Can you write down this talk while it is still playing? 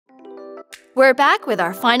We're back with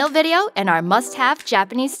our final video in our must-have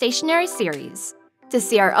Japanese stationery series. To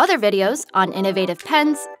see our other videos on innovative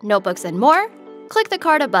pens, notebooks, and more, click the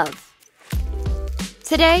card above.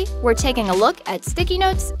 Today, we're taking a look at sticky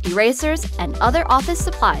notes, erasers, and other office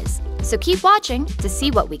supplies, so keep watching to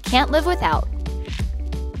see what we can't live without.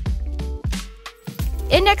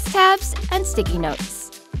 Index tabs and sticky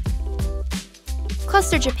notes.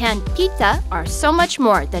 Cluster Japan Pita are so much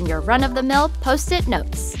more than your run-of-the-mill Post-it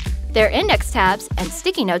notes. They're index tabs and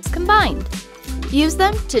sticky notes combined. Use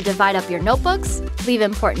them to divide up your notebooks, leave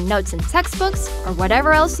important notes in textbooks, or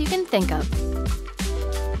whatever else you can think of.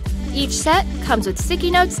 Each set comes with sticky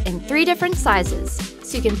notes in 3 different sizes,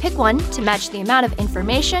 so you can pick one to match the amount of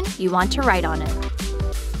information you want to write on it.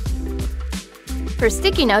 For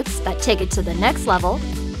sticky notes that take it to the next level,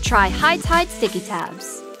 try High Tide Sticky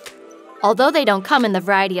Tabs. Although they don't come in the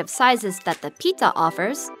variety of sizes that the Pita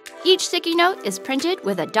offers, each sticky note is printed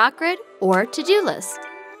with a dot grid or to-do list.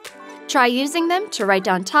 Try using them to write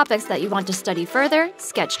down topics that you want to study further,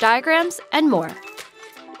 sketch diagrams, and more.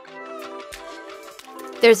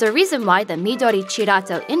 There's a reason why the Midori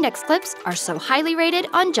Chirato index clips are so highly rated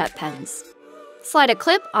on JetPens. Slide a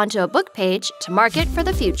clip onto a book page to mark it for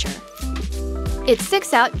the future. It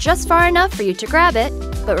sticks out just far enough for you to grab it,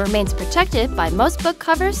 but remains protected by most book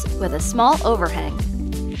covers with a small overhang.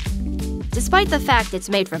 Despite the fact it's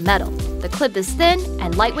made from metal, the clip is thin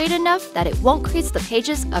and lightweight enough that it won't crease the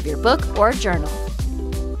pages of your book or journal.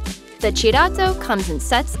 The Chirato comes in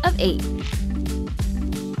sets of 8.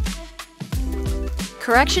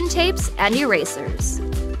 Correction tapes and erasers.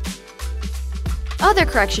 Other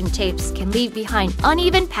correction tapes can leave behind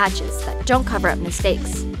uneven patches that don't cover up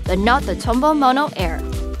mistakes, but not the Tombow Mono Air.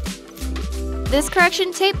 This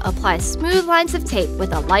correction tape applies smooth lines of tape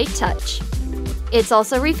with a light touch. It's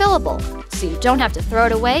also refillable, so you don't have to throw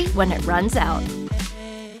it away when it runs out.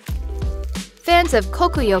 Fans of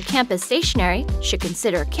Kokuyo Campus stationery should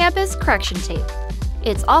consider Campus correction tape.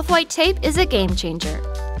 Its off-white tape is a game changer.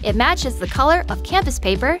 It matches the color of campus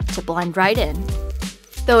paper to blend right in.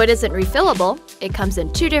 Though it isn't refillable, it comes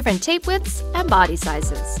in 2 different tape widths and body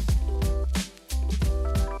sizes.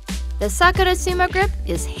 The Sakura Sumo Grip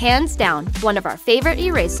is hands down one of our favorite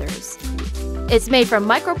erasers. It's made from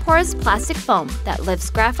microporous plastic foam that lifts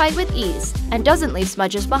graphite with ease and doesn't leave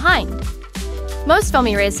smudges behind. Most foam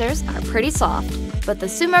erasers are pretty soft, but the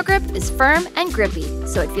Sumo Grip is firm and grippy,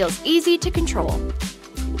 so it feels easy to control.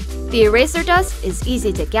 The eraser dust is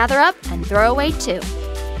easy to gather up and throw away too.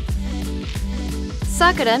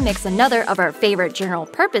 Sakura makes another of our favorite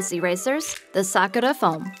general-purpose erasers, the Sakura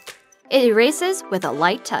Foam. It erases with a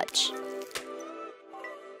light touch.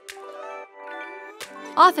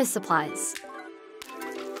 Office supplies.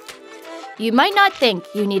 You might not think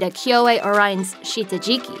you need a Kyoei Orion's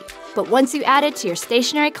Shitajiki, but once you add it to your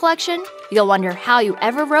stationery collection, you'll wonder how you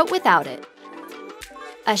ever wrote without it.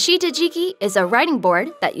 A shitajiki is a writing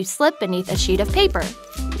board that you slip beneath a sheet of paper.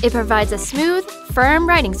 It provides a smooth, firm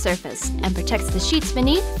writing surface and protects the sheets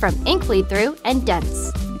beneath from ink bleed-through and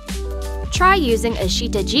dents. Try using a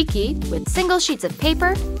shitajiki with single sheets of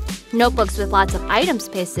paper, notebooks with lots of items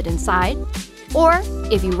pasted inside, or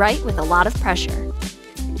if you write with a lot of pressure.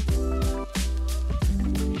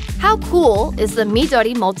 How cool is the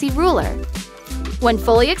Midori Multi-Ruler? When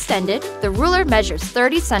fully extended, the ruler measures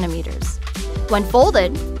 30 centimeters. When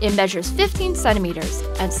folded, it measures 15 centimeters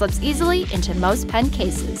and slips easily into most pen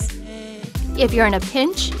cases. If you're in a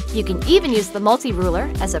pinch, you can even use the multi-ruler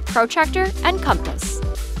as a protractor and compass.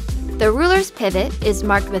 The ruler's pivot is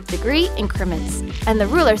marked with degree increments, and the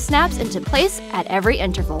ruler snaps into place at every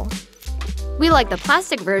interval. We like the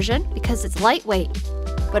plastic version because it's lightweight,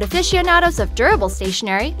 but aficionados of durable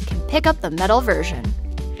stationery can pick up the metal version.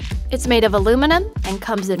 It's made of aluminum and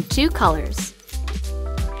comes in 2 colors.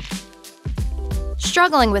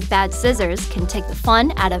 Struggling with bad scissors can take the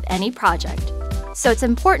fun out of any project, so it's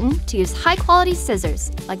important to use high-quality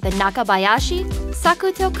scissors like the Nakabayashi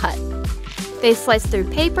Sakuto Cut. They slice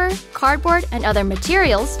through paper, cardboard, and other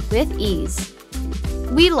materials with ease.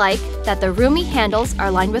 We like that the roomy handles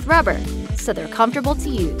are lined with rubber, so they're comfortable to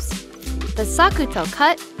use. The Sakuto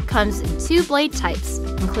Cut comes in 2 blade types,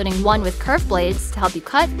 including one with curved blades to help you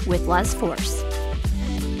cut with less force.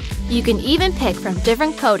 You can even pick from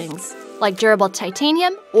different coatings, like durable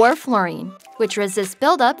titanium or fluorine, which resists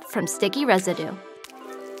buildup from sticky residue.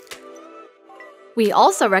 We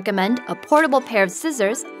also recommend a portable pair of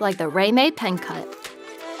scissors like the Reimei Pen Cut.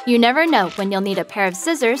 You never know when you'll need a pair of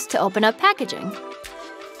scissors to open up packaging.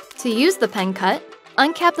 To use the pen cut,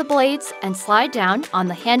 uncap the blades and slide down on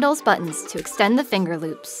the handle's buttons to extend the finger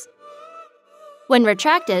loops. When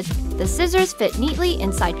retracted, the scissors fit neatly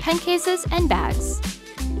inside pen cases and bags.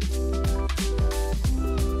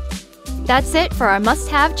 That's it for our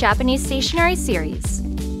must-have Japanese stationery series.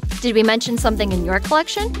 Did we mention something in your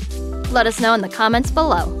collection? Let us know in the comments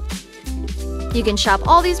below. You can shop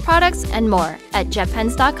all these products and more at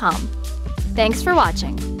JetPens.com. Thanks for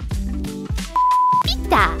watching.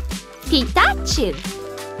 Pita! Pitachu!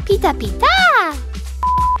 Pita pita!